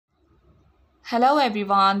Hello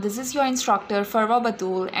everyone, this is your instructor Farwa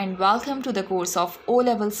Batool and welcome to the course of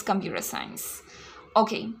O-Levels Computer Science.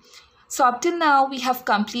 Okay, so up till now we have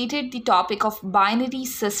completed the topic of binary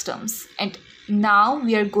systems and now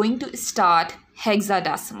we are going to start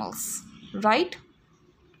hexadecimals, right?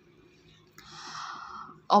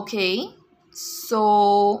 Okay,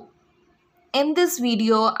 so in this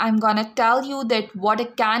video I'm gonna tell you that what a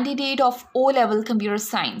candidate of O-Level Computer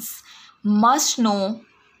Science must know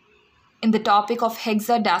in the topic of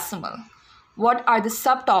hexadecimal. What are the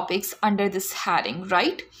subtopics under this heading,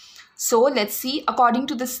 right? So let's see, according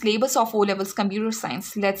to the syllabus of O-Levels Computer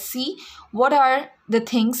Science, let's see what are the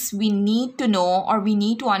things we need to know or we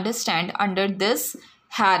need to understand under this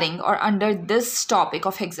heading or under this topic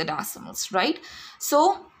of hexadecimals, right?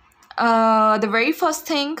 So the very first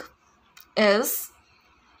thing is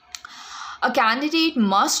a candidate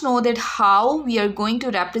must know that how we are going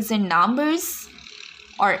to represent numbers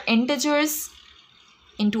or integers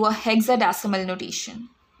into a hexadecimal notation,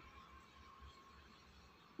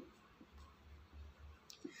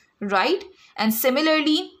 right? And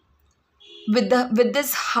similarly with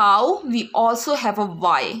this how, we also have a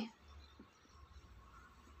why.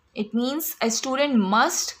 It means a student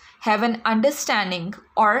must have an understanding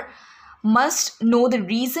or must know the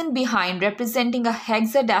reason behind representing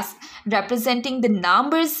representing the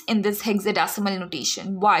numbers in this hexadecimal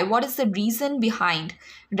notation. Why? What is the reason behind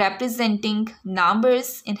representing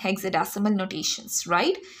numbers in hexadecimal notations,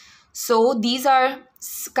 right? So these are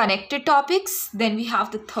connected topics. Then we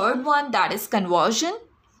have the third one, that is conversion.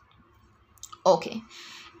 Okay,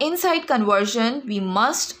 inside conversion we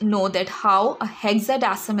must know that how a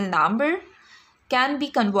hexadecimal number can be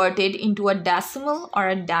converted into a decimal or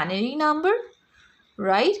a denary number,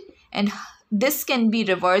 right? And this can be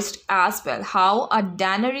reversed as well, how a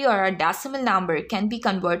denary or a decimal number can be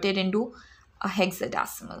converted into a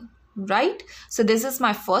hexadecimal, right? So this is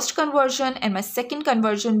my first conversion, and my second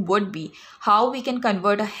conversion would be how we can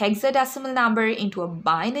convert a hexadecimal number into a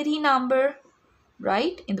binary number,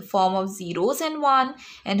 right, in the form of zeros and one,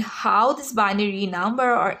 and how this binary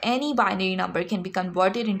number or any binary number can be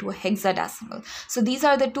converted into a hexadecimal. So these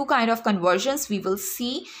are the two kind of conversions we will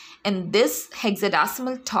see in this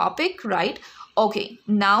hexadecimal topic, right? Okay,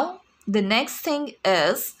 now the next thing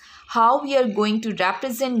is how we are going to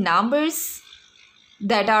represent numbers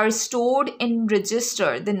that are stored in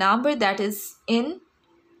register, the number that is in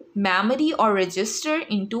memory or register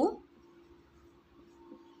into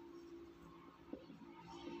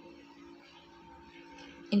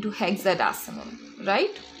hexadecimal,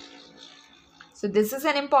 right? So this is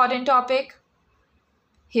an important topic.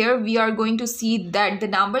 Here we are going to see that the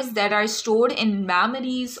numbers that are stored in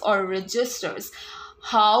memories or registers,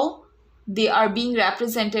 how they are being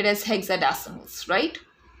represented as hexadecimals, right?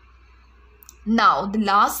 Now the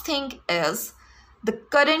last thing is the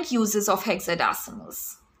current uses of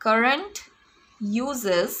hexadecimals. Current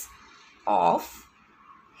uses of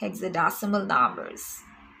hexadecimal numbers.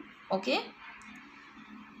 Okay.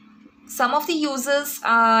 Some of the uses,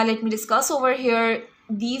 let me discuss over here.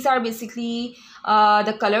 These are basically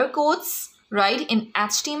the color codes, right, in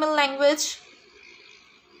HTML language.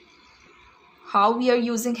 How we are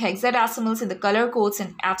using hexadecimals in the color codes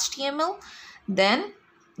in HTML. Then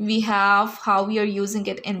we have how we are using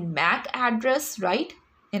it in MAC address, right,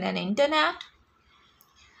 in an internet.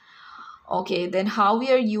 Okay, then how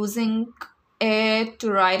we are using it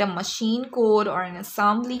to write a machine code or an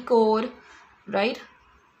assembly code, right?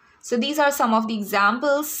 So these are some of the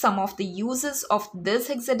examples, some of the uses of this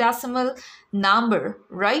hexadecimal number,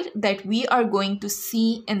 right, that we are going to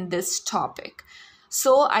see in this topic.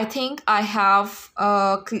 So I think I have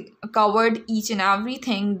covered each and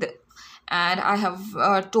everything, and I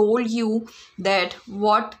have told you that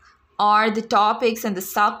what are the topics and the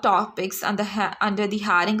subtopics under the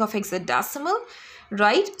heading of hexadecimal,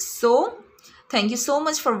 right? So thank you so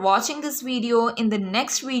much for watching this video. In the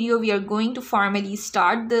next video, we are going to formally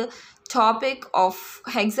start the topic of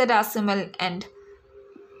hexadecimal, and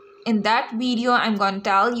in that video, I'm going to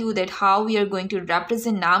tell you that how we are going to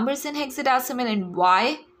represent numbers in hexadecimal and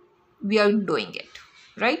why we are doing it,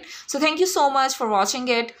 right? So thank you so much for watching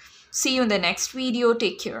it. See you in the next video.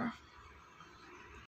 Take care.